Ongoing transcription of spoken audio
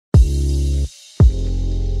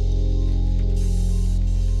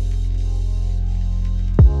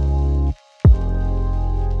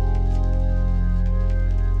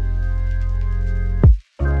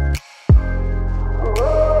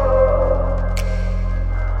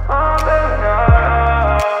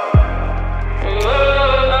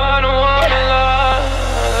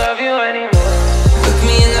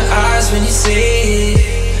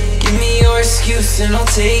and I'll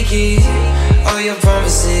take it. All your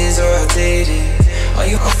promises or outdated. All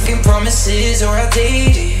your fucking promises or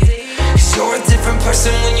outdated. Cause you're a different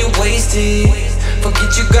person when you're wasted.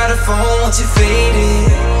 Forget you got a phone once you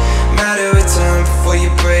faded. Matter of time before you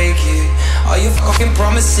break it. All your fucking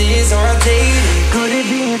promises are outdated. Good at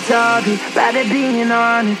being talky, bad at being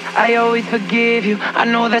honest. I always forgive you, I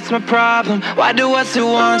know that's my problem. Why do I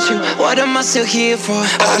still want you? What am I still here for?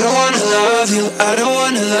 I don't wanna love you, I don't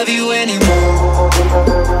wanna love you anymore.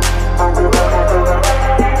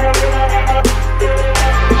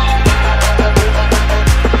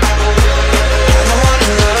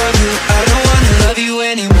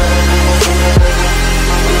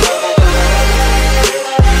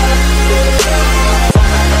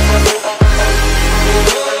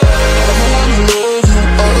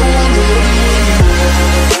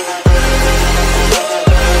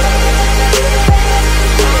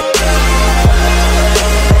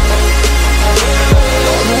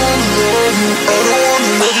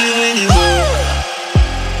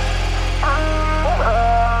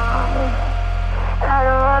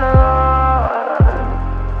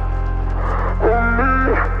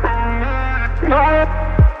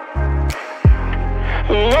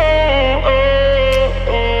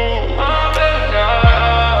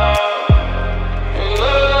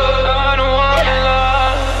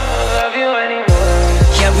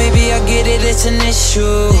 It's an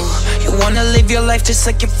issue. You wanna live your life just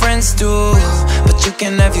like your friends do, but you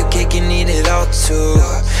can have your cake and eat it all too.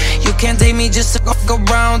 You can't take me just to go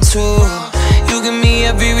round too. You give me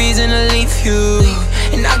every reason to leave you,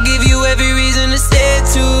 and I'll give you every reason to stay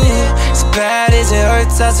too. As bad as it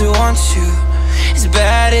hurts, I still want you. As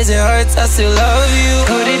bad as it hurts, I still love you.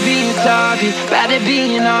 Good at being talky, bad at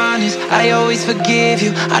being honest. I always forgive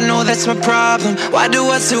you, I know that's my problem. Why do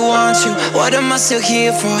I still want you? What am I still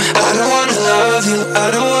here for? I don't wanna love you,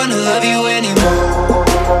 I don't wanna love you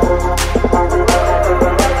anymore.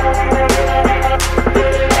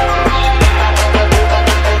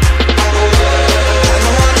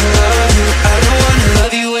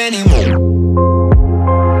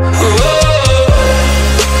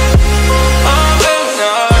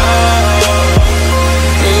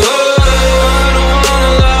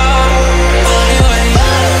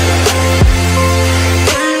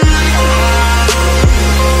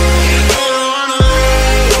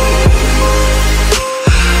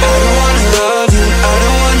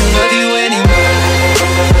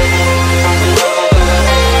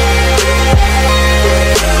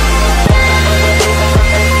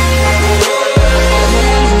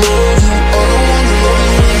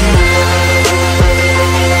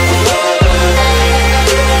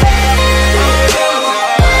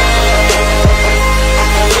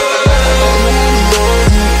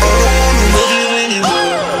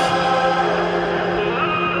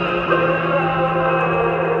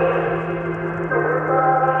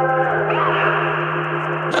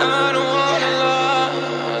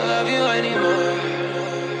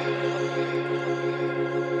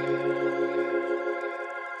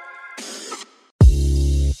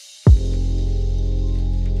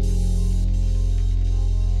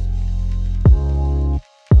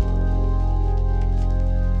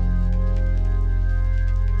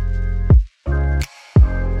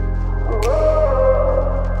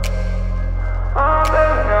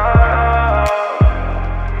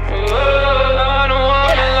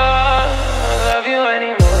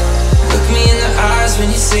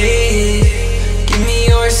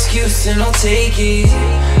 And I'll take it.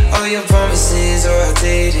 All your promises are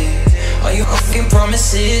outdated. All your fucking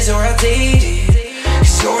promises are outdated.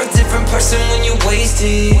 Cause you're a different person when you're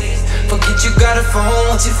wasted. Forget you got a phone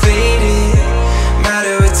once you faded.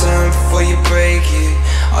 Matter of time before you break it.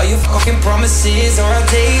 All your fucking promises are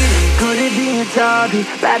outdated. Good at being talky,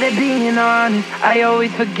 bad at being honest. I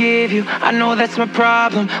always forgive you, I know that's my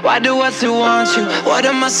problem. Why do I still want you? What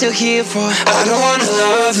am I still here for? I don't wanna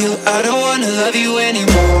love you, I don't wanna love you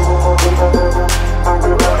anymore.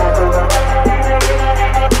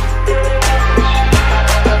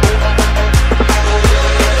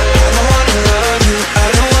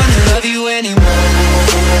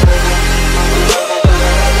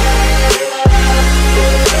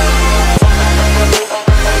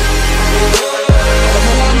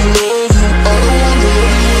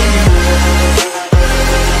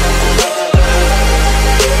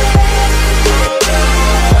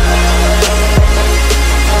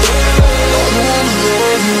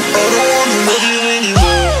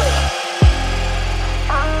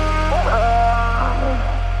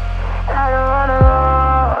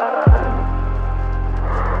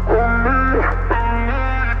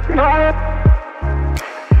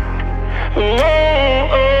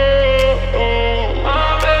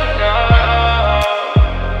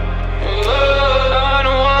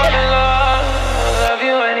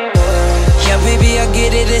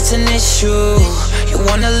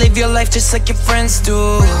 just like your friends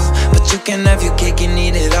do. But you can have your cake and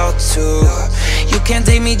eat it all too. You can't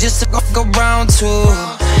take me just to go around too.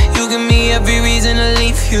 You give me every reason to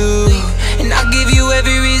leave you, and I'll give you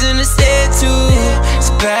every reason to stay too.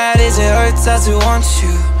 As bad as it hurts, I still want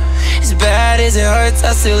you. As bad as it hurts,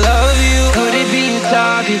 I still love you. Could it be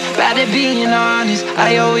sorry, bad at being honest?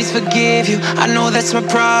 I always forgive you, I know that's my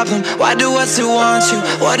problem. Why do I still want you?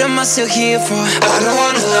 What am I still here for? I don't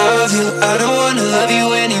wanna love you, I don't wanna love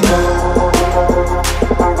you anymore.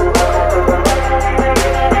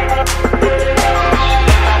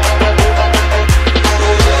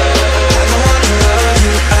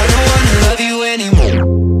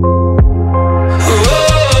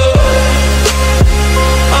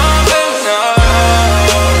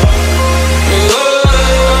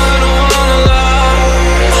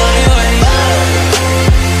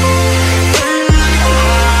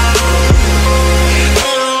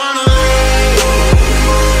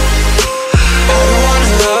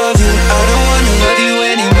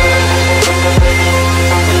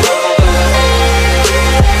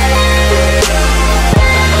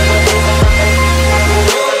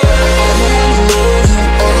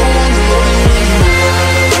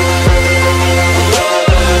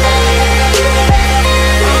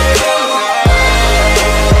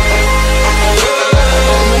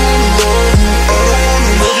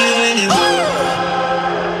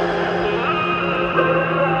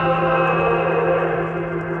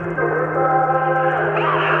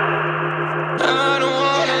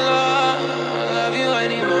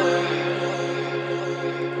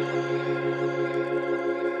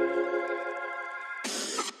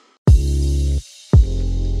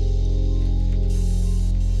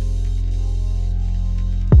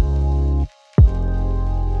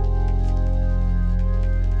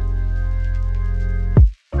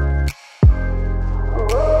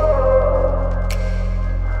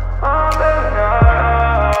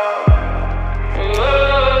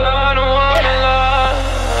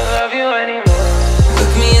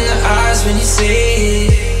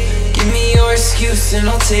 And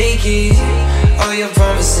I'll take it. All your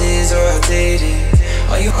promises or I'll date it.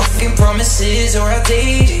 All your fucking promises or I'll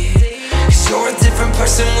date it. Cause you're a different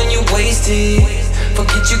person when you waste it.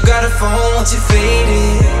 Forget you got a phone once you fade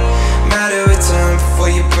it. Matter of time before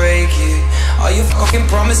you break it. All your fucking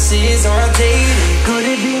promises or I'll date it. Good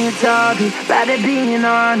at being sorry, bad at being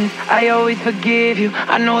honest. I always forgive you,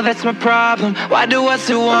 I know that's my problem. Why do I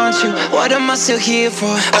still want you? What am I still here for?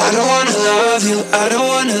 I don't wanna love you, I don't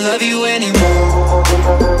wanna love you anymore.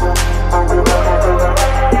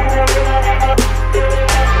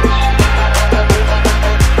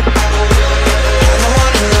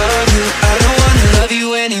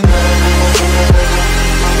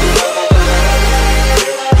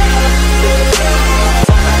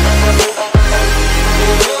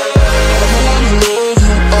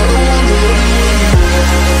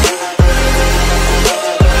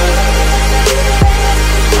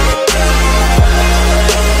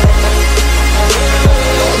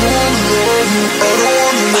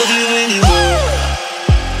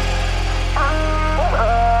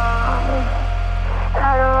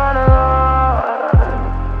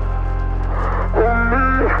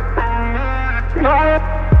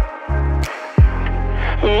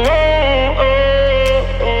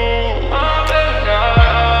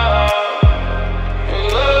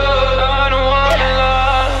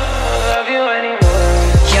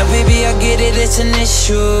 It's an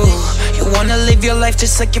issue. You wanna live your life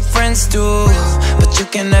just like your friends do, but you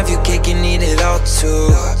can have your cake and eat it all too.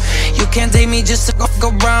 You can't take me just to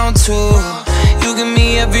go around too. You give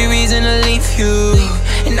me every reason to leave you,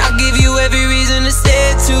 and I'll give you every reason to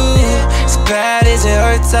stay too. As bad as it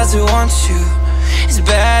hurts, I still want you. As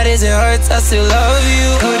bad as it hurts, I still love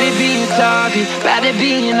you. Could it be sorry, bad at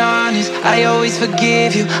being honest? I always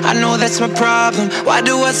forgive you, I know that's my problem. Why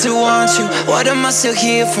do I still want you? What am I still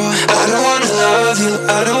here for? I don't wanna love you,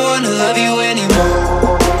 I don't wanna love you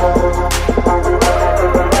anymore.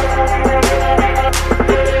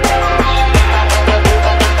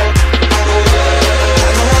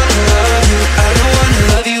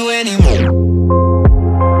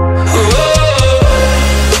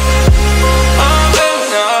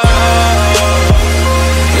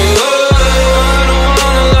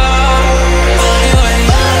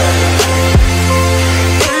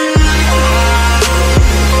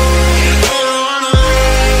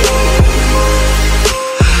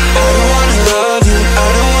 I don't wanna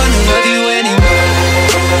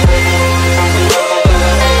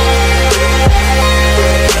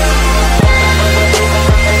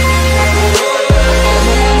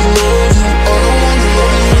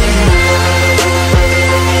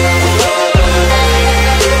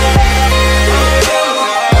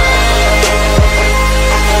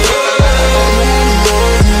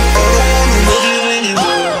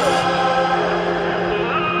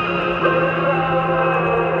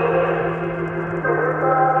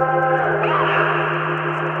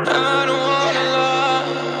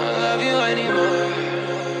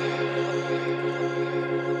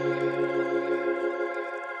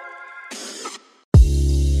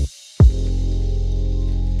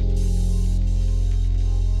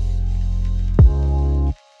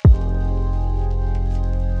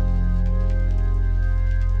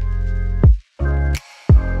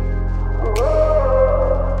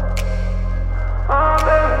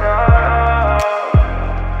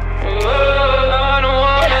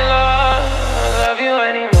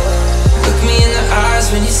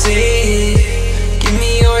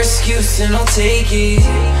and I'll take it.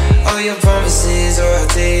 All your promises or I'll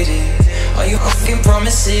date it. All your fucking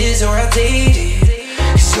promises or I'll date it.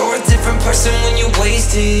 Cause you're a different person when you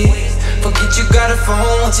waste it. Forget you got a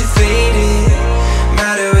phone once you fade it.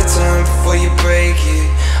 Matter of time before you break it.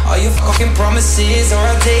 All your fucking promises or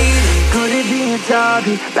I'll date it. Good at being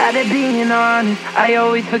talky, bad at being honest. I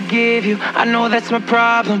always forgive you, I know that's my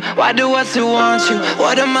problem. Why do I still want you?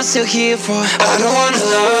 What am I still here for? I don't wanna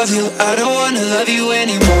love you, I don't wanna love you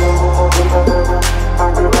anymore.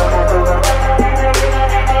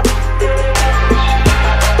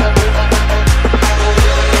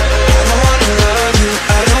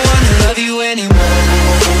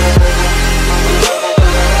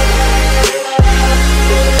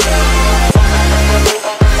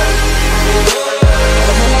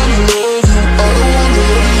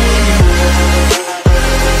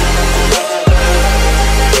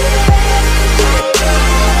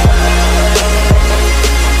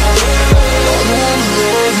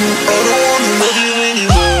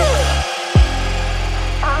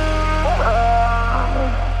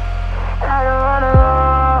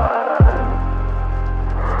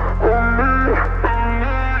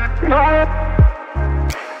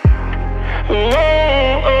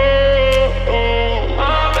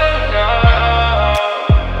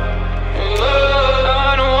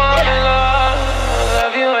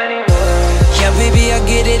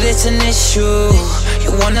 It's an issue.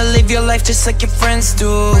 You wanna live your life just like your friends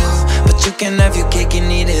do, but you can have your cake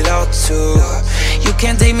and eat it all too. You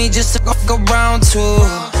can't take me just to go round too.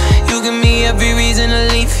 You give me every reason to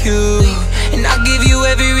leave you, and I'll give you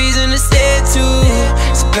every reason to stay too.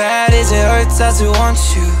 As bad as it hurts, I still want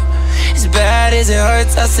you. As bad as it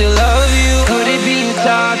hurts, I still love you. Good at being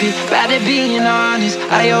talky, bad at being honest.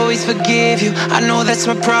 I always forgive you, I know that's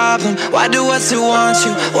my problem. Why do I still want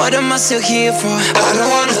you? What am I still here for? I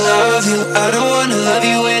don't wanna love you, I don't wanna love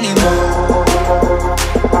you anymore.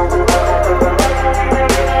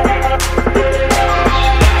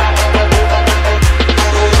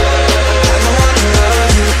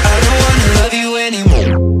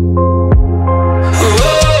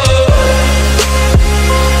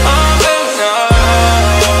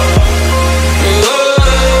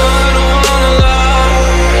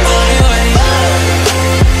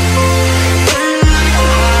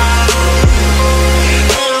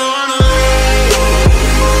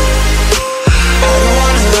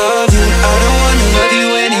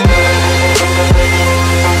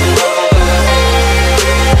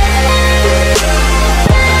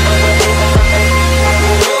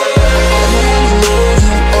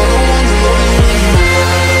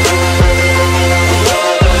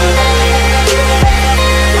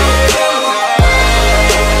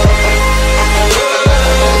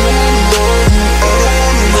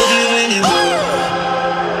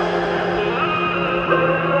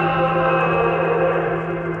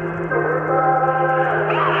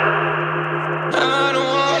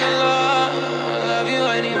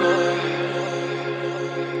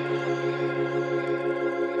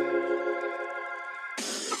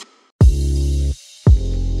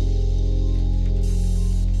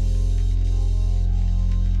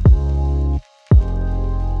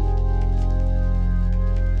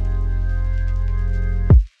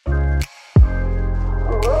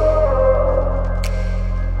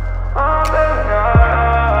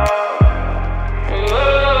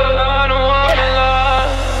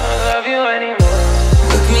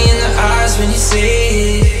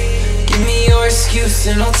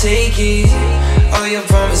 And I'll take it. All your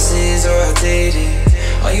promises or I'll date it.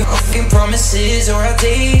 All your fucking promises or I'll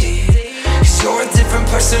date it. Cause you're a different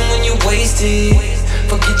person when you waste it.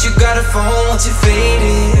 Forget you got a phone once you fade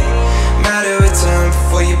it. Matter of time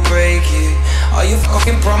before you break it. All your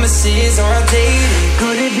fucking promises or I'll date it.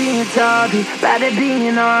 Good at being talky, bad at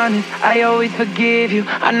being honest. I always forgive you,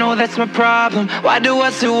 I know that's my problem. Why do I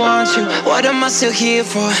still want you? What am I still here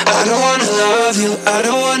for? I don't wanna love you, I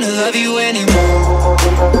don't wanna love you anymore.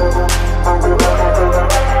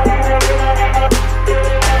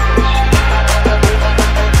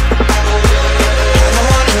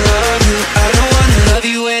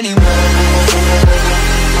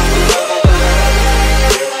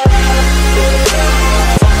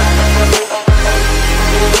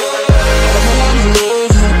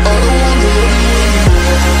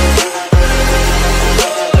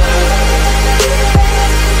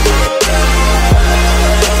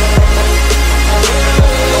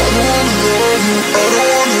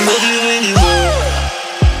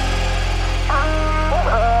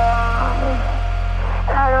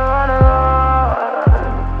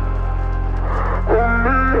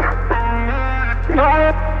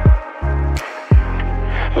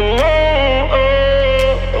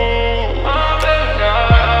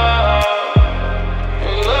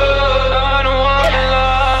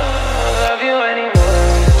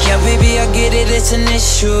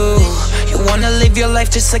 life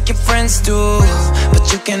just like your friends do,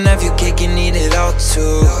 but you can have your cake and eat it all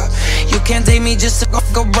too. You can't date me just to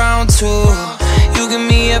go around too. You give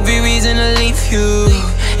me every reason to leave you,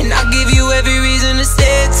 and I'll give you every reason to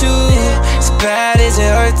stay too. As bad as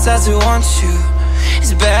it hurts, I still want you.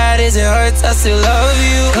 As bad as it hurts, I still love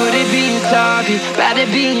you. Could it be sorry, bad at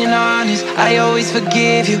being honest? I always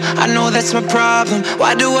forgive you, I know that's my problem.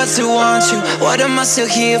 Why do I still want you? What am I still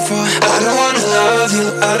here for? I don't wanna love you,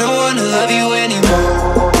 I don't wanna love you anymore.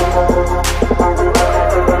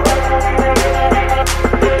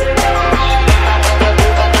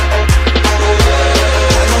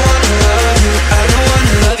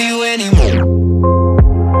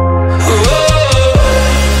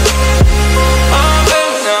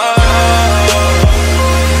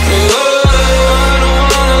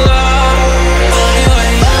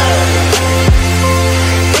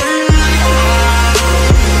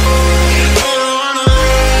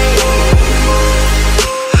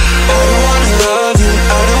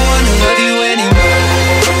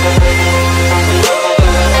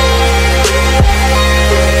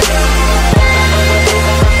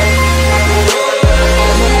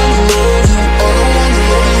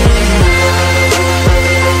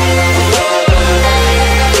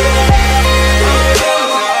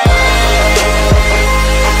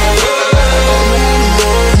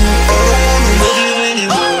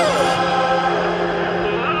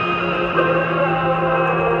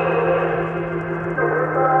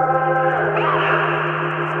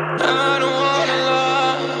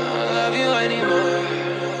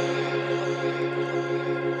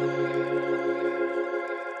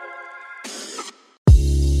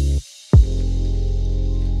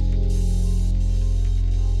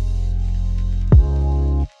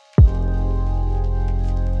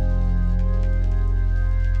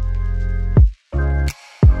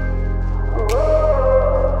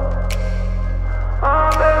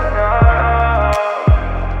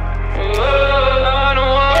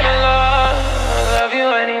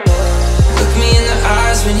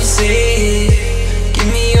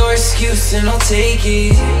 And I'll take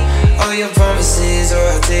it. All your promises or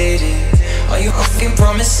I'll date it. All your fucking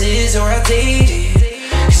promises or I'll date it.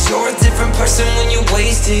 Cause you're a different person when you're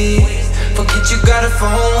wasted. Forget you got a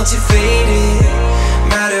phone once you faded.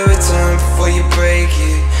 Matter of time before you break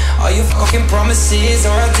it. All your fucking promises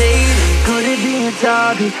or I'll date it. Good at being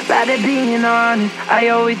sorry, bad at being honest. I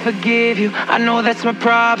always forgive you, I know that's my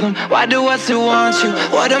problem. Why do I still want you?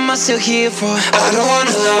 What am I still here for? I don't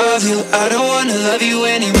wanna love you, I don't wanna love you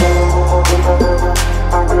anymore.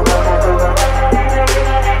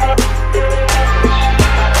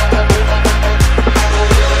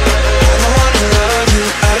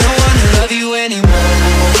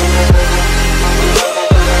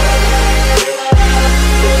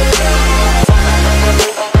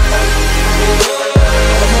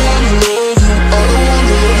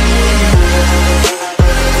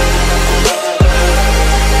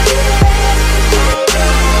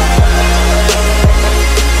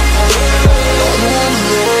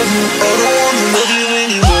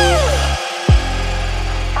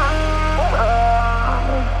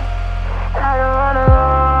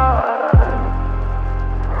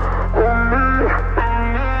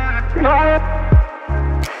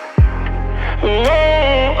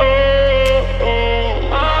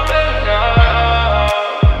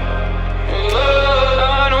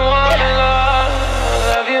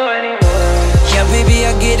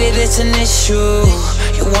 It's an issue.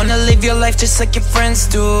 You wanna live your life just like your friends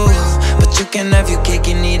do, but you can have your cake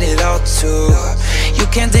and eat it all too. You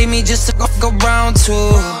can't date me just to go around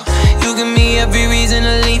too. You give me every reason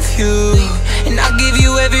to leave you, and I'll give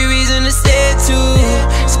you every reason to stay too.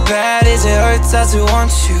 As bad as it hurts, I still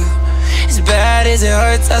want you. As bad as it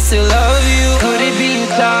hurts, I still love you. Could it be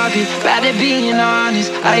sorry, bad at being honest?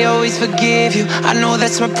 I always forgive you, I know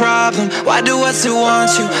that's my problem. Why do I still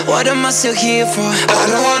want you? What am I still here for? I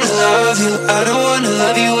don't wanna love you, I don't wanna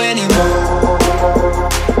love you anymore.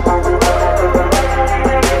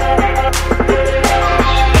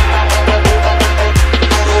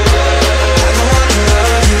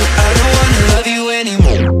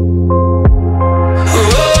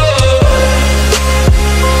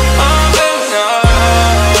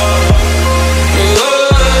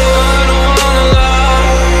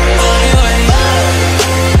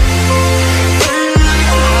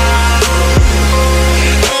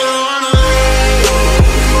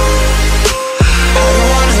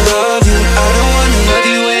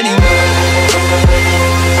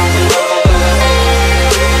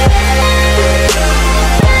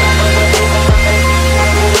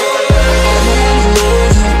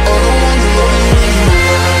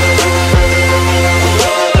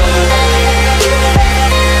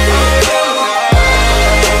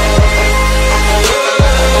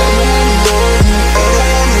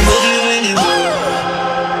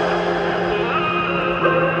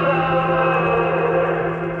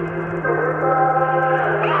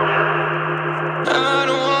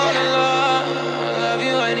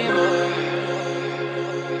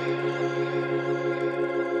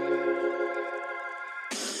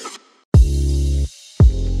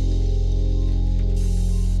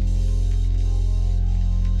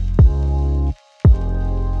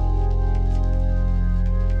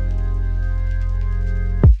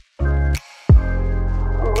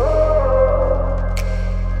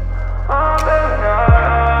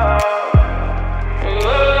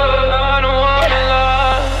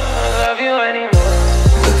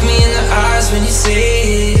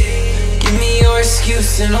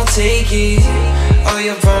 excuse and I'll take it. All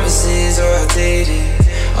your promises are outdated.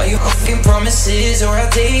 All your fucking promises are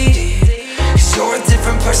outdated. Cause you're a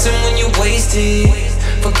different person when you're wasted.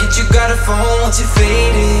 Forget you got a phone once you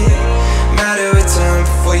faded. Matter of time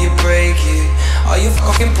before you break it. All your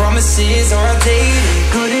fucking promises are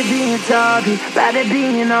outdated. Good at being talky, bad at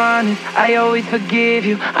being honest. I always forgive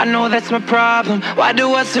you, I know that's my problem. Why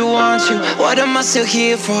do I still want you? What am I still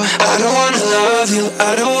here for? I don't wanna love you,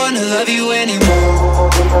 I don't wanna love you anymore.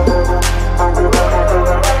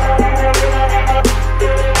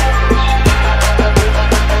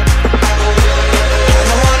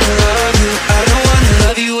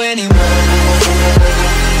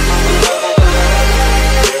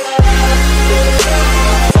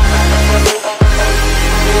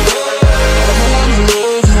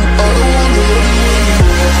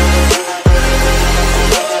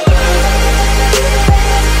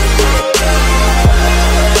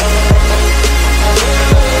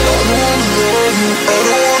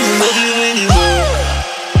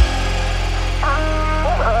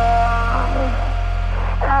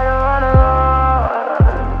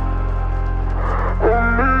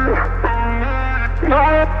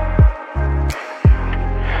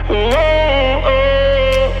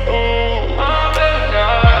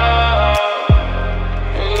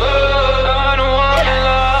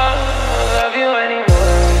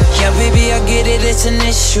 It's an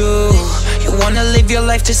issue. You wanna live your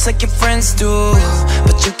life just like your friends do,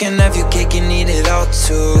 but you can have your cake and eat it all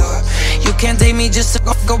too. You can't take me just to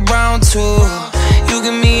go round too. You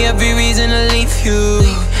give me every reason to leave you,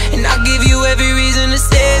 and I'll give you every reason to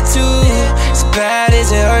stay too. As bad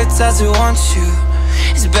as it hurts, I still want you.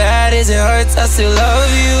 As bad as it hurts, I still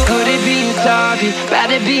love you. Good at being talky,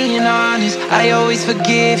 bad at being honest. I always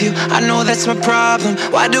forgive you, I know that's my problem.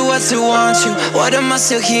 Why do I still want you? What am I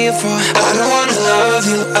still here for? I don't wanna love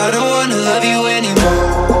you, I don't wanna love you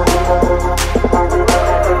anymore.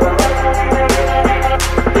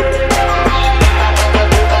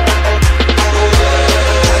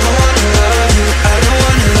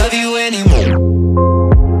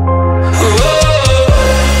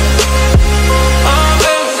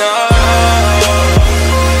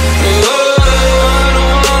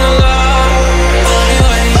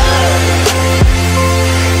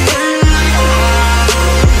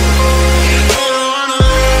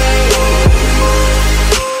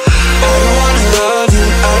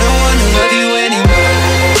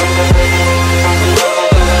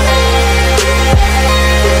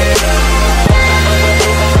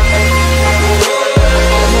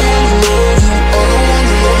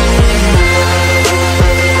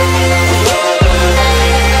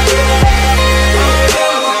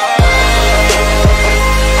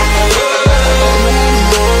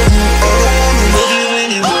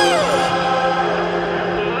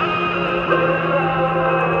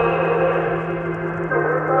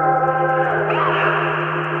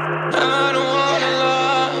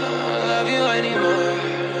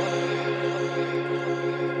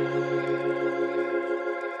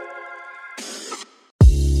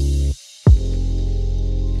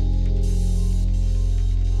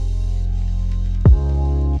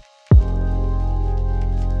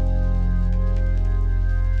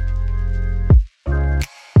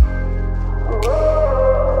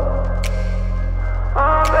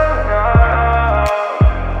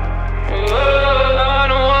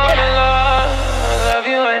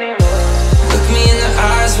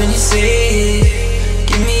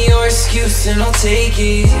 And I'll take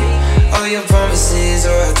it. All your promises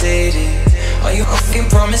are outdated. All your fucking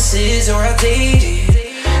promises are outdated.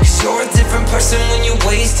 Cause you're a different person when you're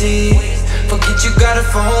wasted. Forget you got a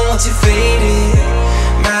phone once you faded.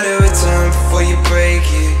 Matter of time before you break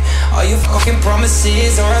it. All your fucking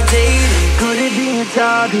promises are outdated. Good at being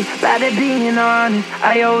talky, bad at being honest.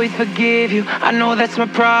 I always forgive you, I know that's my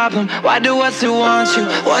problem. Why do I still want you?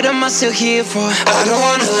 What am I still here for? I don't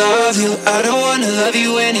wanna love you, I don't wanna love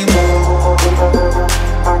you anymore.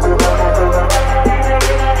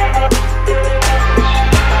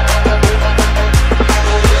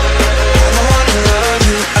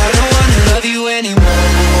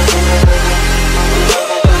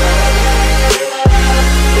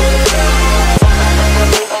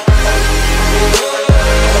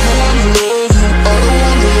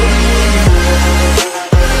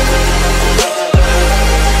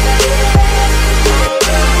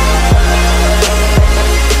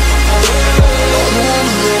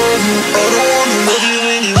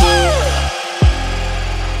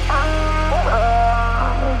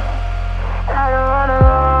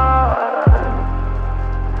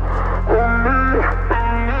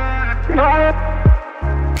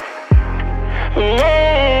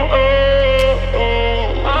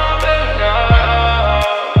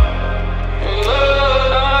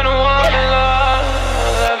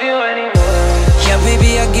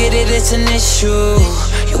 issue.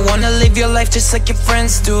 You wanna live your life just like your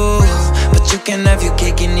friends do, but you can have your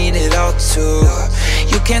cake and eat it all too.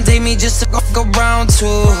 You can't take me just to go round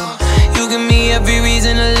too. You give me every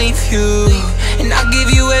reason to leave you, and I'll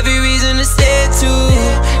give you every reason to stay too.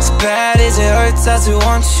 As bad as it hurts, I still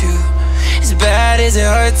want you. As bad as it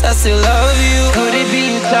hurts, I still love you. Good at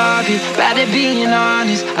being sloppy, bad at being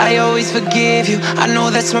honest. I always forgive you, I know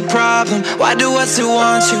that's my problem. Why do I still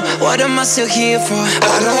want you? What am I still here for?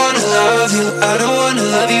 I don't wanna love you, I don't wanna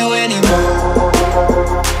love you anymore.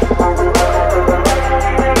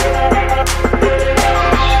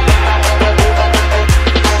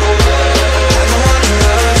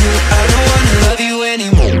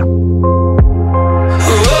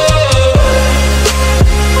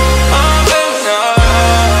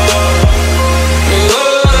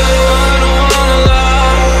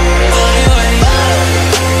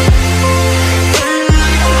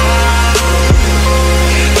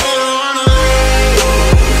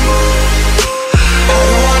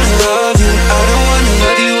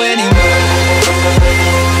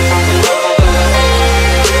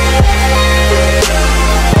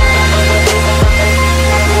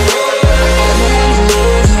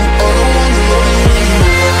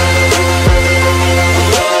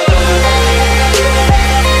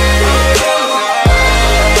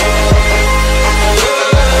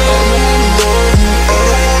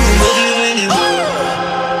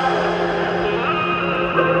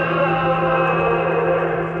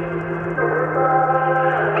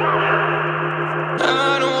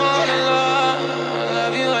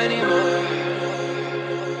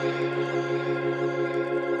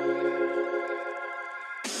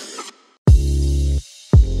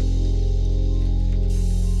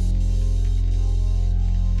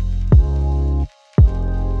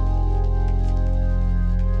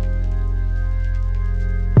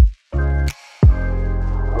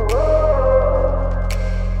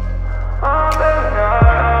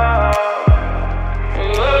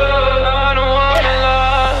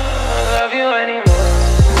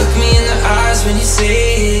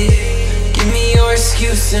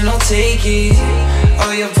 And I'll take it.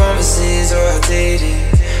 All your promises or I'll date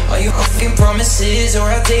it. All your fucking promises or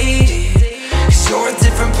I'll date it. Cause you're a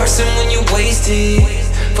different person when you waste it.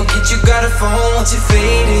 Forget you got a phone once you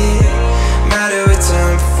fade it. Matter of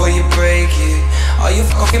time before you break it. All your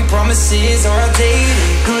fucking promises or I'll date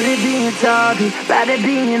it. Good at being sloppy, bad at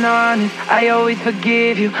being honest. I always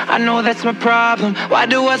forgive you, I know that's my problem. Why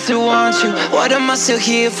do I still want you? What am I still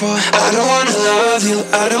here for? I don't wanna love you,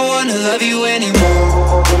 I don't wanna love you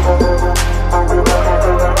anymore.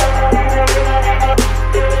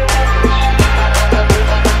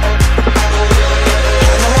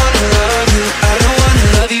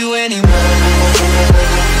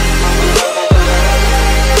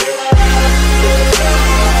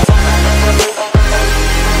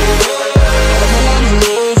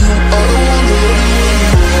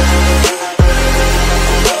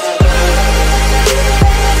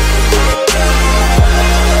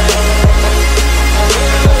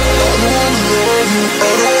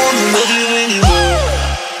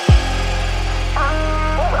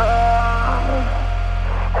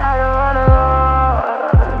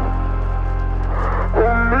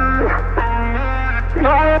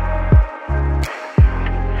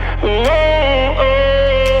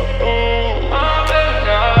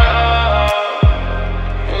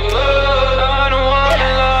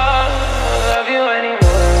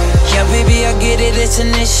 It's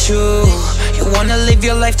an issue. You wanna live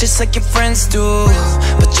your life just like your friends do,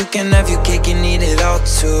 but you can have your cake and eat it all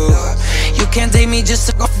too. You can't take me just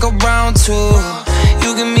to go round too.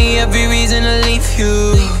 You give me every reason to leave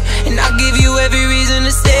you, and I'll give you every reason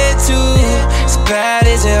to stay too. As bad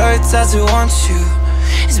as it hurts, I still want you.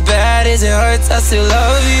 As bad as it hurts, I still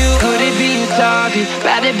love you. Good at being sloppy,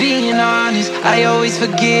 bad at being honest. I always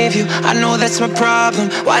forgive you, I know that's my problem.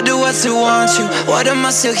 Why do I still want you? What am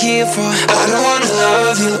I still here for? I don't wanna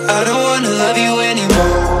love you, I don't wanna love you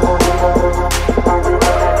anymore.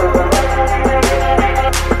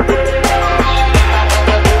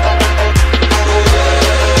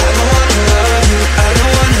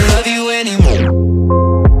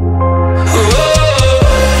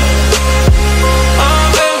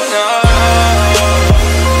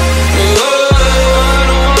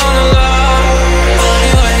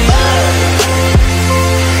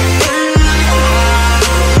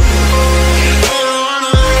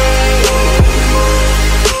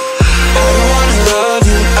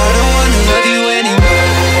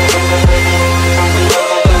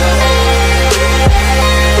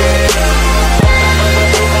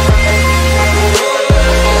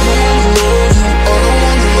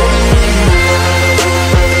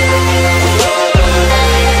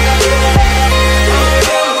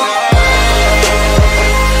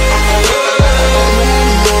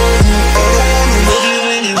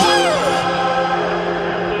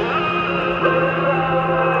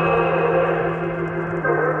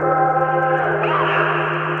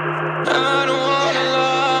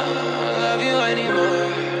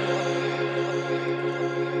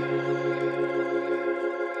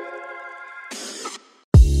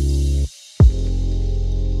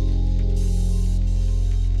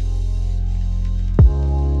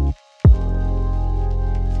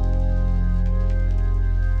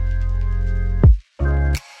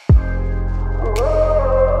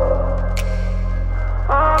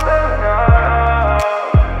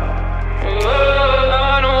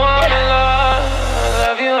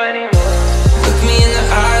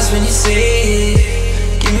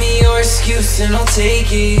 excuse and I'll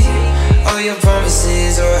take it. All your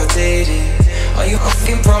promises or I'll date it. All your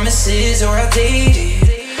fucking promises or I'll date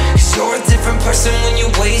it. Cause you're a different person when you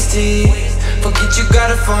wasted. Forget you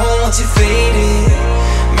got a phone once you faded.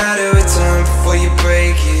 Matter of time before you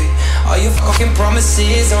break it. All your fucking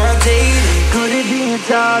promises or I'll date it. Good at being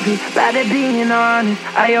talky, bad at being honest.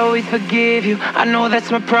 I always forgive you, I know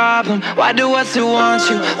that's my problem. Why do I still want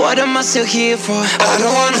you? What am I still here for? I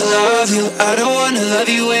don't wanna love you, I don't wanna love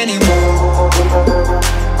you anymore.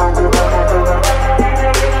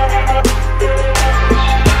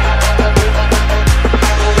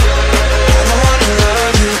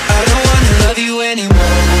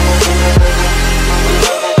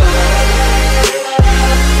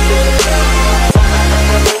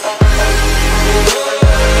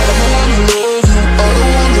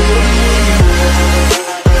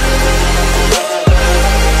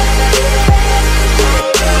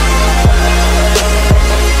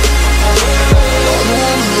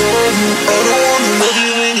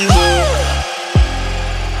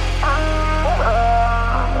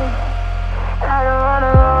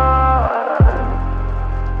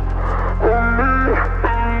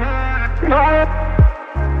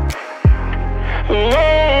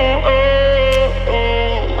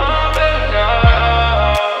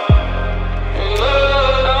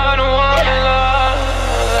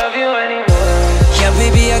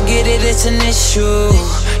 It's an issue.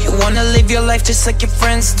 You wanna live your life just like your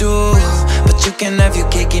friends do, but you can have your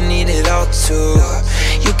cake and eat it all too.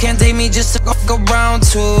 You can't take me just to go round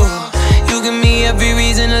too. You give me every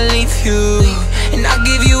reason to leave you, and I'll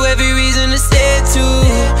give you every reason to stay too.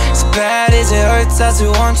 As bad as it hurts, I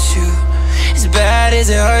still want you. As bad as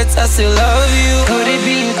it hurts, I still love you. Good at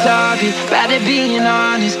being talky, bad at being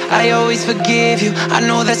honest. I always forgive you, I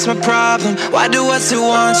know that's my problem. Why do I still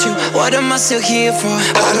want you? What am I still here for?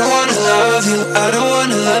 I don't wanna love you, I don't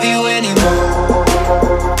wanna love you anymore.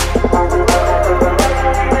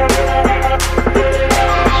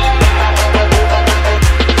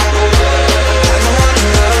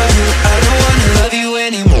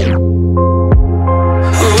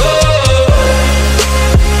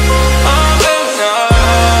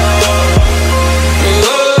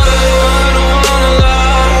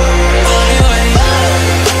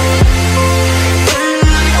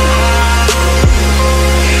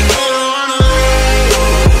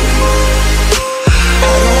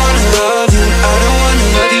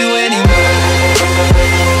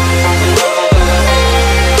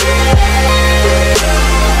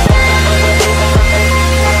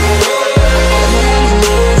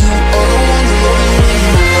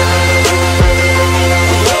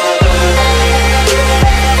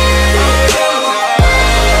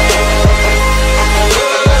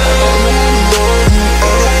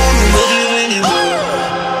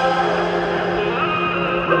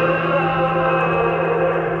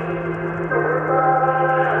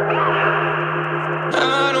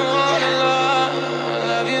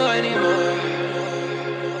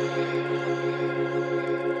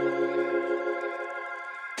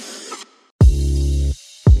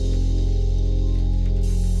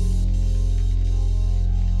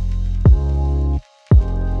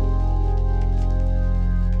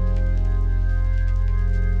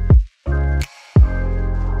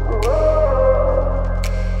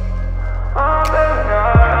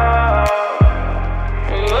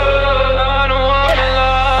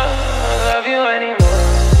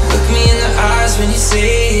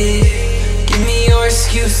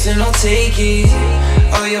 And I'll take it.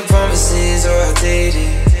 All your promises or I'll date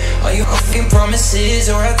it. All your fucking promises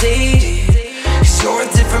or I'll date it. Cause you're a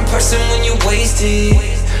different person when you wasted.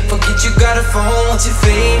 Forget you got a phone once you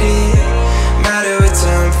faded. Matter of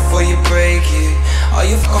time before you break it. All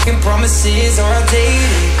your fucking promises or I'll date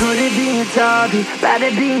it. Good at being talky, bad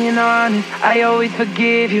at being honest. I always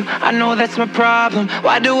forgive you, I know that's my problem.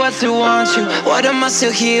 Why do I still want you? What am I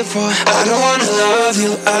still here for? I don't wanna love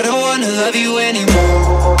you, I don't wanna love you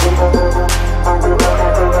anymore.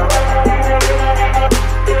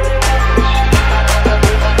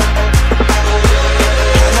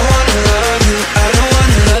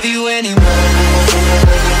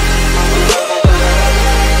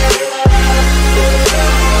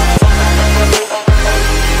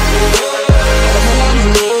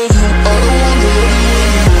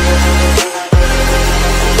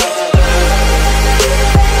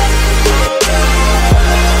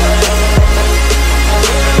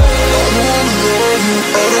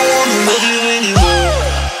 I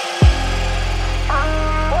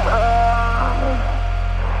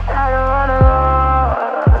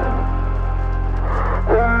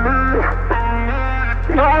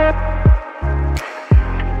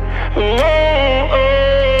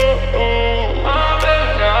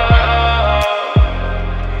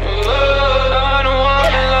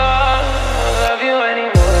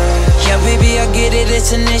get it,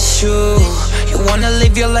 it's an issue. You wanna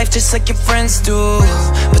live your life just like your friends do,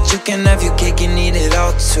 but you can have your cake and eat it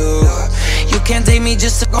all too. You can't take me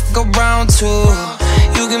just to go around too.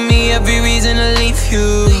 You give me every reason to leave you,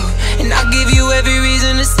 and I'll give you every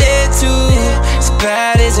reason to stay too. As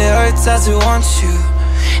bad as it hurts, I still want you.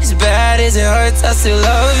 As bad as it hurts, I still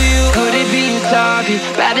love you. Could it be sorry,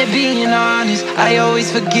 bad at being honest? I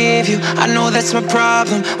always forgive you, I know that's my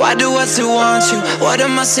problem. Why do I still want you? What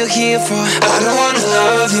am I still here for? I don't wanna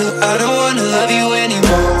love you, I don't wanna love you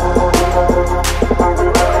anymore.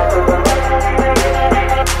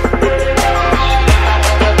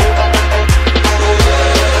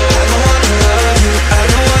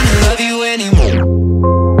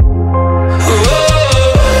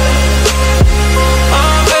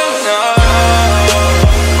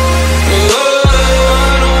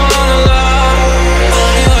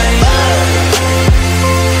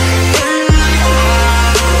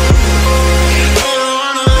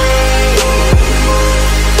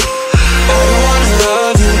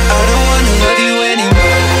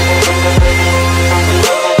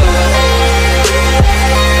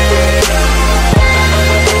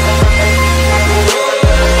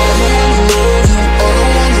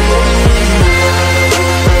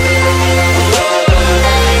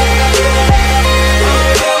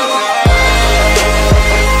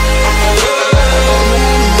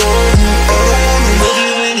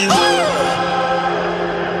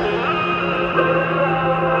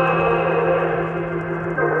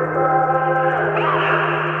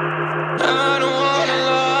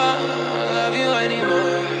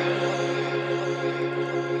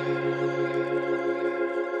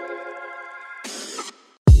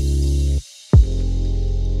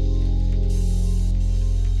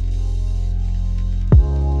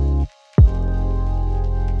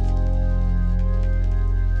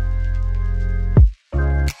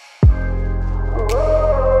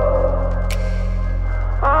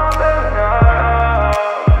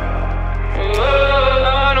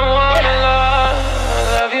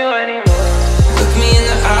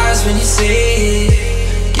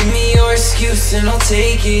 And I'll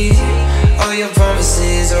take it. All your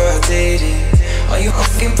promises or I'll date it. All your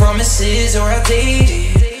fucking promises or I'll date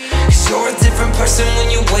it. Cause you're a different person when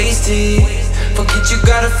you wasted. Forget you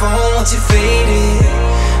got a phone once you faded.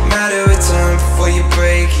 Matter of time before you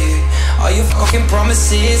break it. All your fucking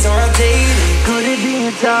promises or I'll date it. Good at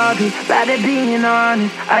being sorry, bad at being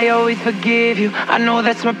honest. I always forgive you, I know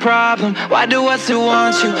that's my problem. Why do I still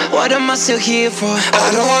want you? What am I still here for?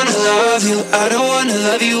 I don't wanna love you, I don't wanna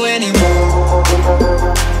love you anymore.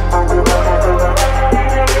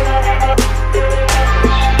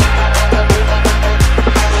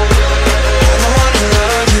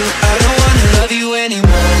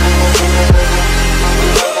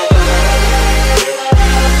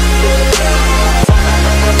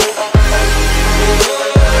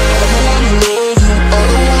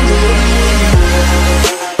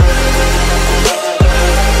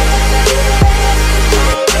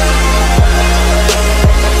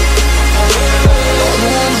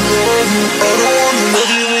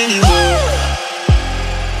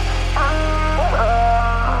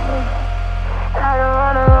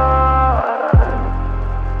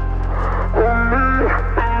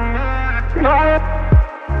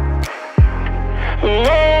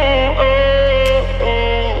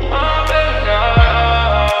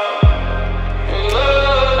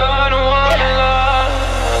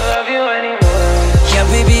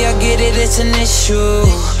 It's an issue.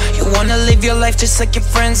 You wanna live your life just like your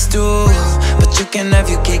friends do, but you can have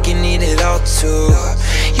your cake and eat it all too.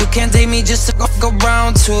 You can't take me just to go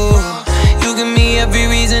around too. You give me every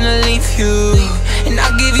reason to leave you, and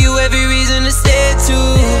I'll give you every reason to stay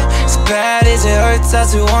too. As bad as it hurts, I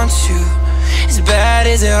still want you. As bad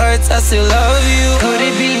as it hurts, I still love you. Could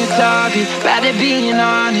it be sorry, bad at being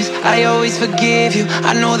honest? I always forgive you,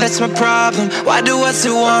 I know that's my problem. Why do I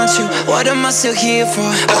still want you? What am I still here for?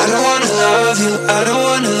 I don't wanna love you, I don't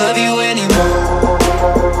wanna love you anymore.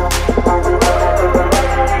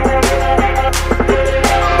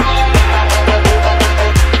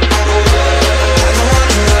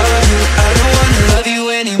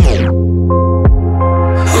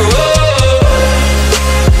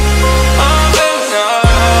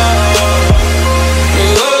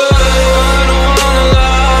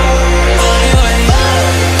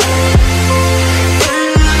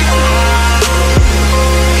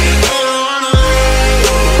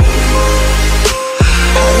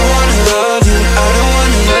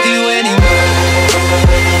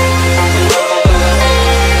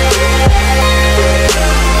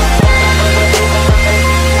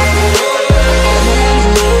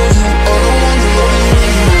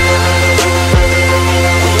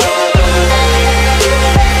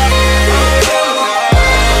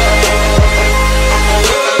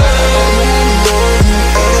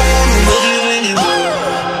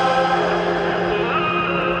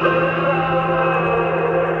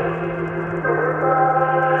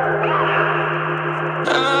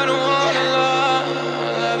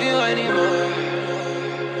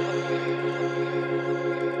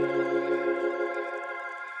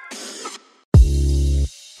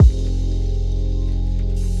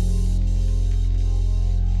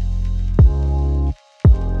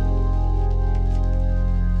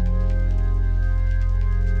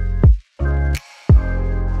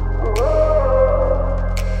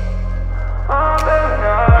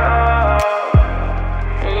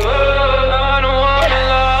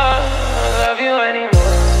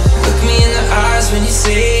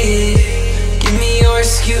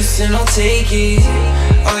 excuse and I'll take it.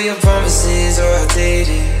 All your promises are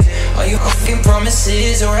outdated. All your fucking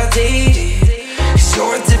promises are outdated. Cause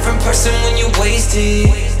you're a different person when you're wasted.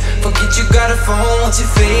 Forget you got a phone once you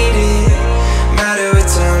faded. Matter of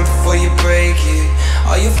time before you break it.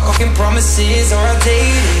 All your fucking promises are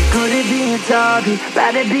outdated. Good at being talky,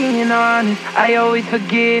 bad at being honest. I always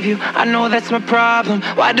forgive you, I know that's my problem.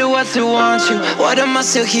 Why do I still want you? What am I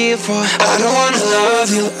still here for? I don't wanna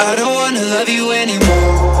love you, I don't wanna love you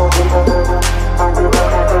anymore.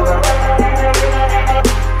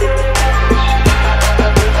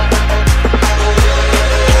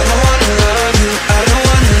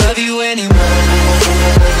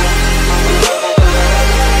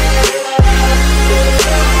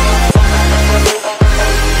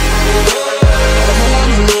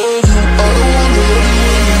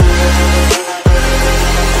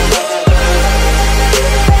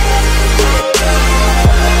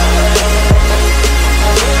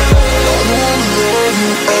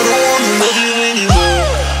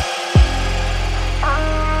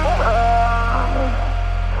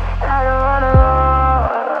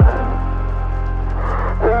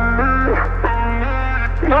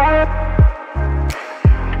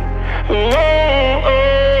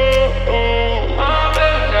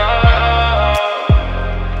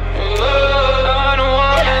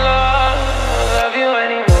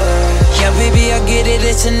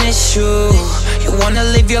 It's an issue. You wanna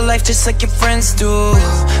live your life just like your friends do,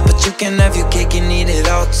 but you can have your cake and eat it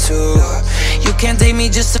all too. You can't take me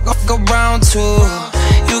just to go round too.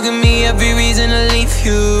 You give me every reason to leave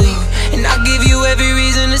you, and I'll give you every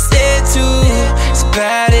reason to stay too. As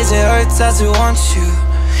bad as it hurts, I still want you.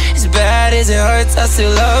 As bad as it hurts, I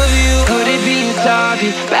still love you. Good at being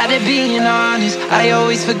talky, bad at being honest. I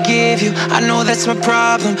always forgive you, I know that's my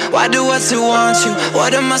problem. Why do I still want you?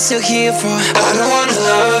 What am I still here for? I don't wanna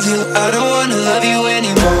love you, I don't wanna love you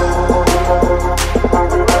anymore.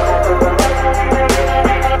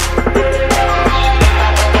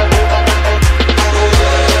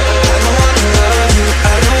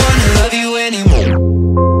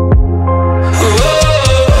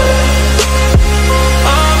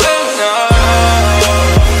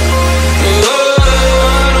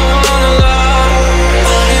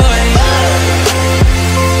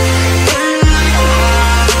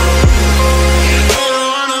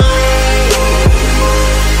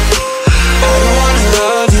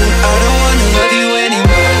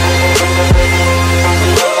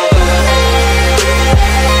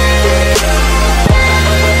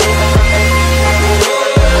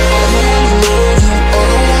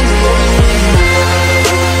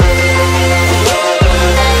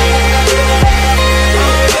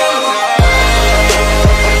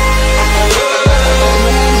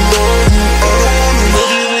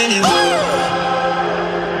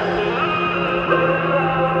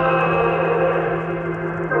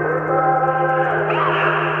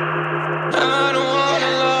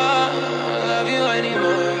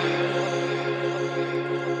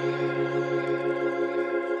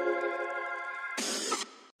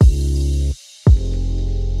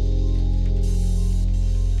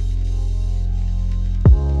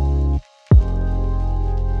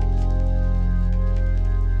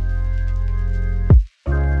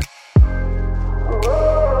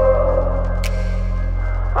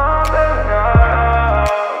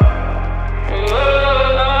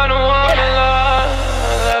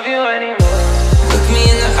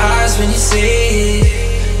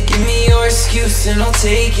 And I'll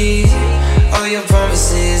take it. All your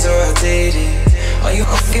promises are outdated. All your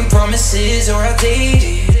fucking promises are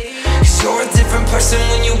outdated. Cause you're a different person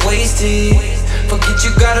when you're wasted. Forget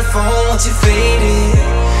you got a phone once you faded.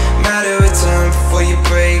 Matter of time before you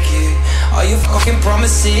break it. All your fucking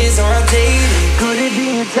promises are outdated. Good at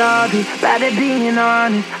being talky, bad at being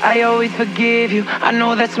honest. I always forgive you, I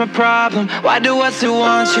know that's my problem. Why do I still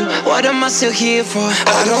want you? What am I still here for?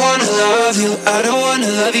 I don't wanna love you, I don't wanna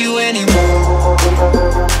love you anymore.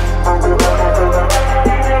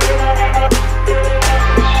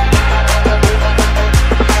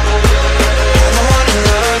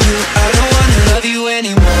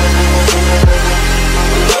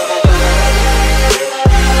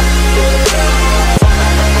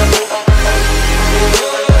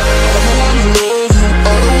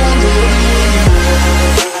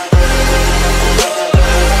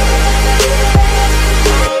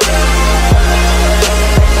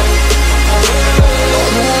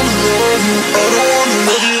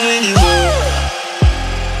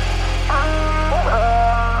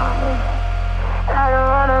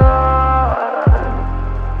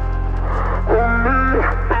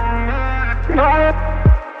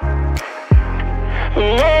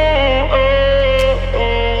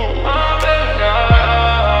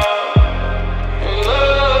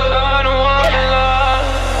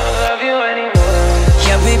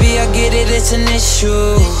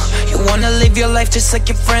 live your life just like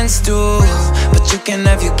your friends do, but you can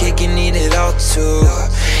have your cake and eat it all too.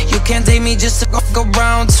 You can't take me just to go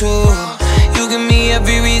around too. You give me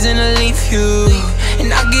every reason to leave you,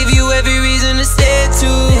 and I'll give you every reason to stay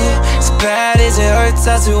too. As bad as it hurts,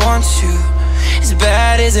 I still want you. As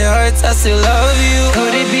bad as it hurts, I still love you.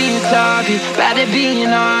 Could it be sorry, bad at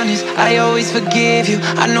being honest? I always forgive you,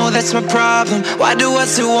 I know that's my problem. Why do I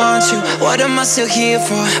still want you? What am I still here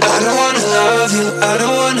for? I don't wanna love you, I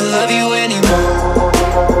don't wanna love you anymore.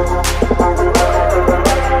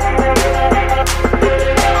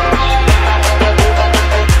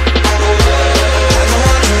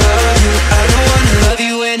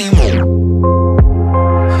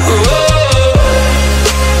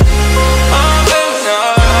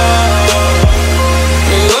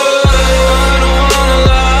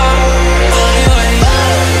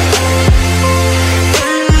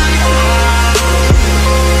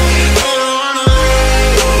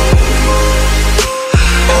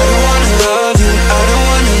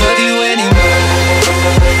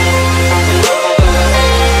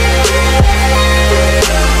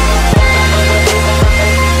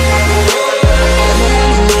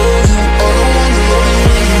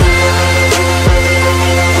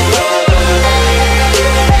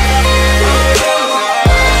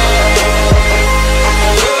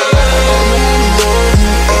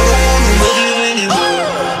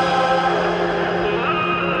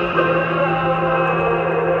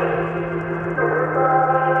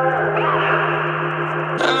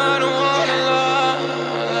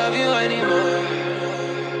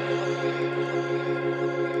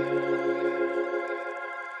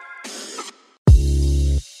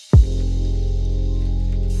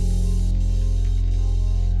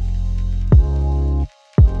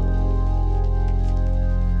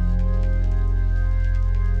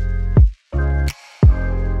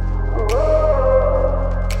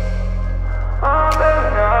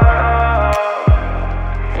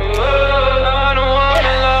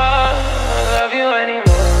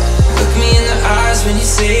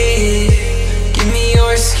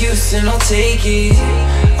 And I'll take it.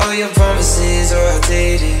 All your promises or I'll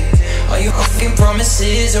date it. All your fucking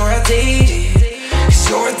promises or I'll date it. Cause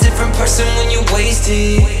you're a different person when you waste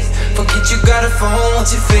it. Forget you got a phone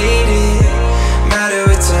once you fade it. Matter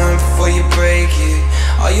of time before you break it.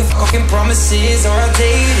 All your fucking promises or I'll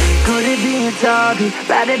date it. Good at being sorry,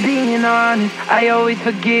 bad at being honest. I always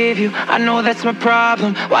forgive you, I know that's my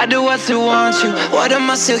problem. Why do I still want you? What am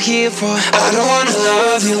I still here for? I don't wanna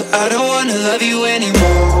love you, I don't wanna love you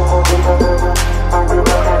anymore.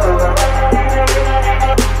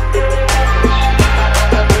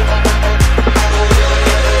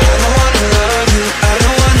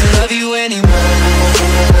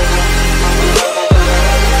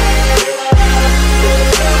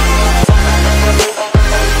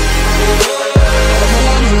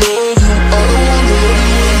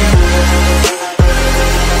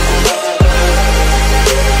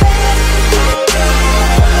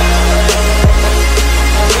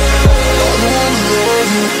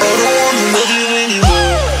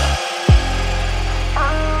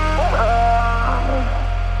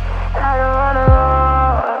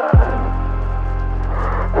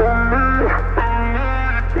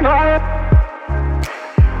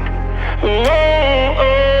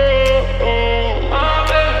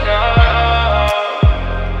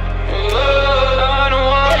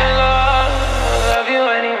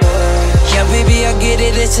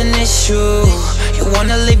 It's an issue. You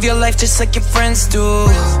wanna live your life just like your friends do,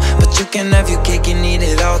 but you can have your cake and eat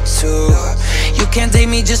it all too. You can't take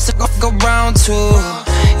me just to go around too.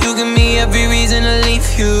 You give me every reason to leave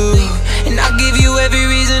you, and I'll give you every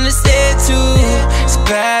reason to stay too. As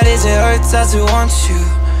bad as it hurts, I still want you.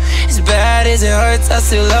 As bad as it hurts, I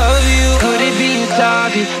still love you. Could it be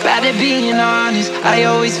sorry, bad at being honest? I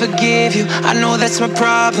always forgive you, I know that's my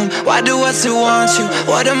problem. Why do I still want you?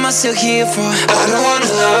 What am I still here for? I don't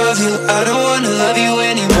wanna love you, I don't wanna love you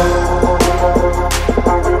anymore.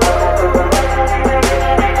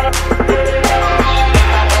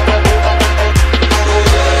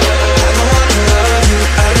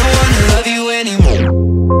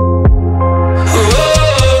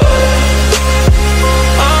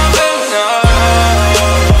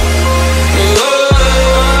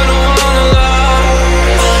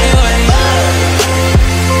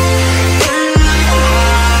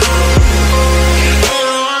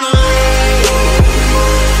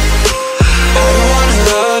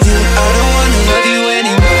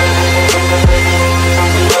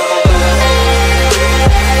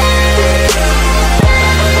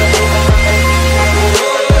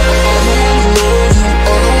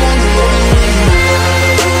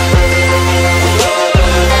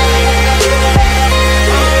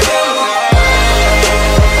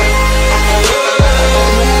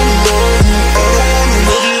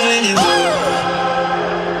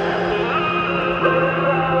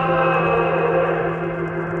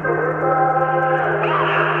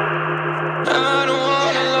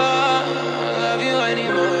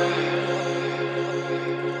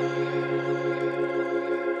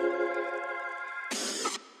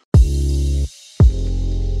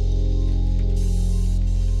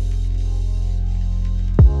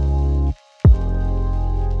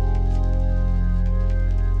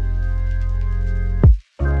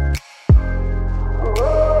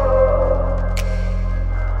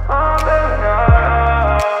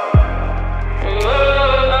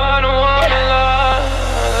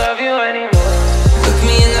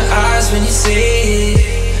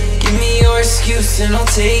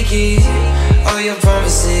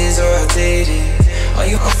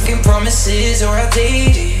 fucking promises or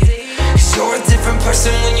outdated. Cause you're a different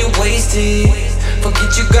person when you're wasted.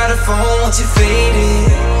 Forget you got a phone once you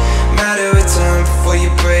faded. Matter of time before you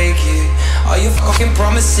break it. All your fucking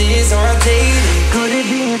promises are outdated. Good at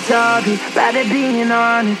being talky, bad at being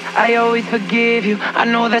honest. I always forgive you, I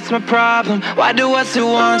know that's my problem. Why do I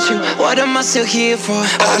still want you? What am I still here for?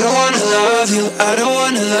 I don't wanna love you, I don't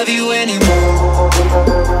wanna love you anymore.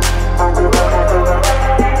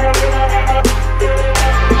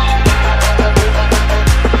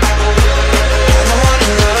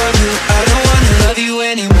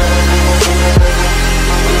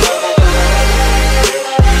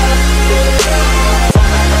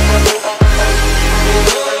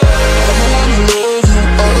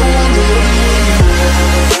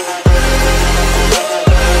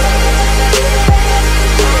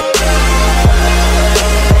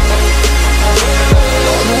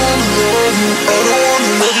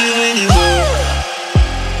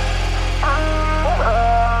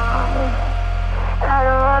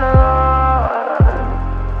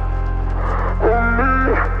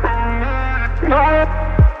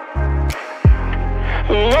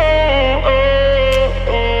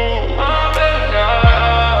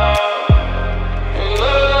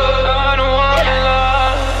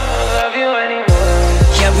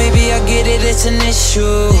 It's an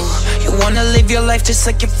issue. You wanna live your life just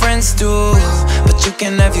like your friends do, but you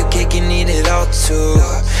can have your cake and eat it all too.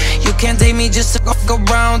 You can't take me just to go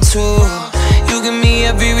round too. You give me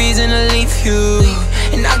every reason to leave you,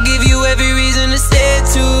 and I'll give you every reason to stay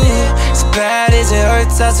too. As bad as it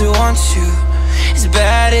hurts, I still want you. As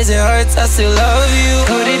bad as it hurts, I still love you.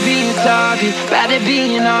 Good at being talky, bad at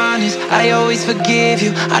being honest. I always forgive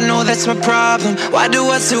you, I know that's my problem. Why do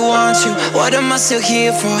I still want you? What am I still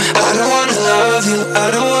here for? I don't wanna love you,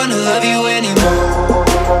 I don't wanna love you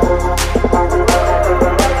anymore.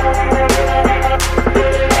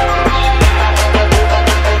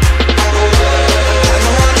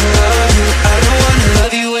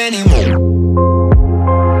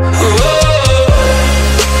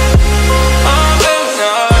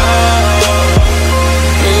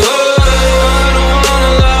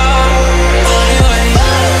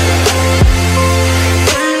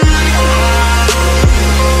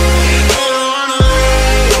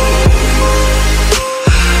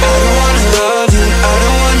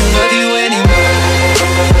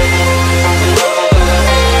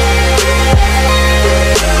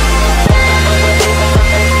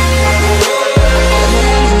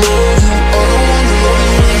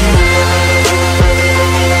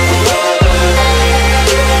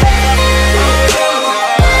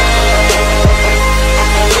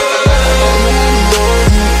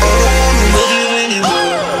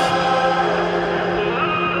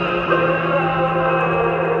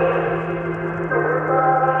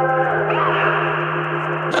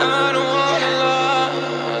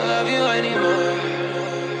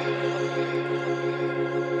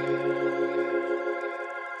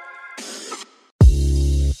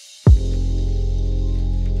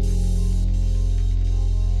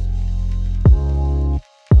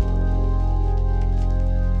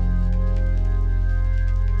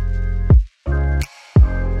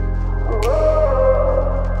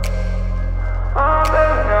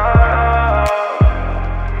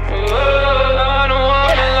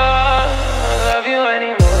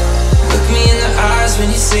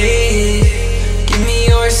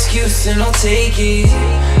 And I'll take it.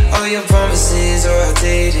 All your promises are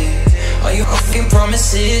outdated. All your fucking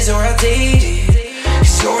promises are outdated.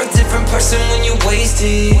 Cause you're a different person when you're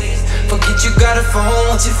wasted. Forget you got a phone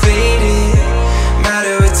once you faded.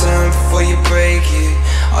 Matter of time before you break it.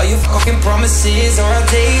 All your fucking promises are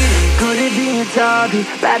outdated. Good at being talky,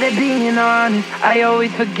 bad at being honest. I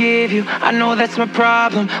always forgive you, I know that's my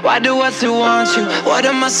problem. Why do I still want you? What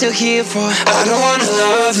am I still here for? I don't wanna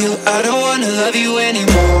love you, I don't wanna love you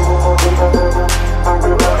anymore.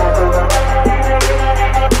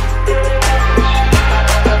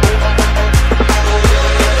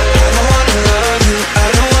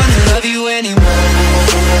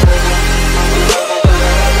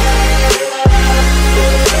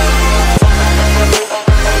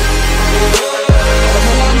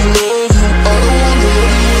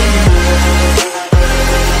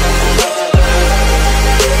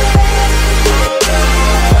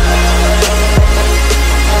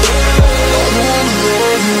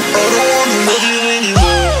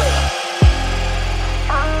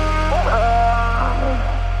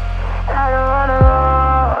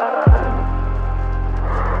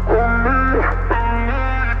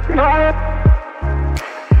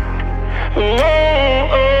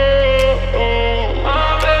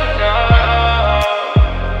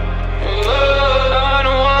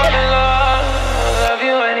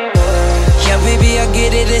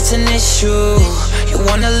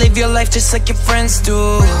 just like your friends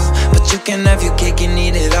do. But you can have your cake and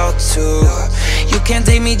eat it all too. You can't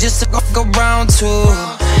take me just to go around too.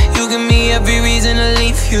 You give me every reason to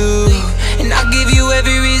leave you, and I'll give you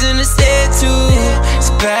every reason to stay too.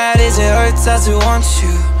 As bad as it hurts, I still want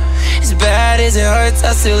you. As bad as it hurts,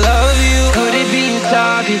 I still love you. Could it be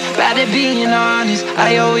sloppy, bad at being honest?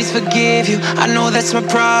 I always forgive you, I know that's my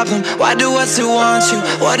problem. Why do I still want you?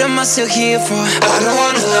 What am I still here for? I don't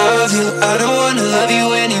wanna love you, I don't wanna love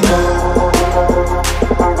you anymore.